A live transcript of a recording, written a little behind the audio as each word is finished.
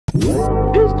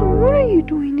Pistol, what are you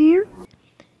doing here?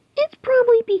 It's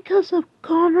probably because of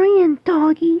Conroy and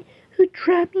Doggy who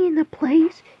trapped me in the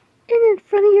place and in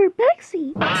front of your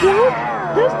backseat. What?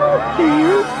 That's not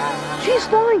fair. She's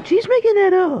lying. She's making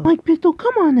that up. Like, Pistol,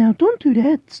 come on now. Don't do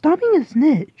that. Stop being a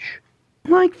snitch.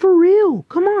 Like, for real.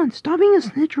 Come on. Stop being a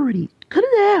snitch already. Cut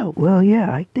it out. Well,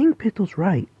 yeah, I think Pistol's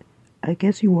right. I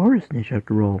guess you are a snitch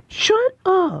after all. Shut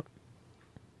up.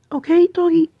 Okay,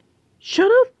 Doggy?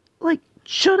 Shut up. Like,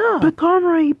 shut up. But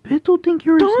Conroy, Pistol think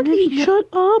you're a snitch. Doggy, shut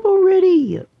up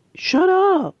already. Shut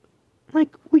up. Like,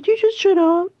 would you just shut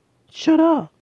up? Shut up.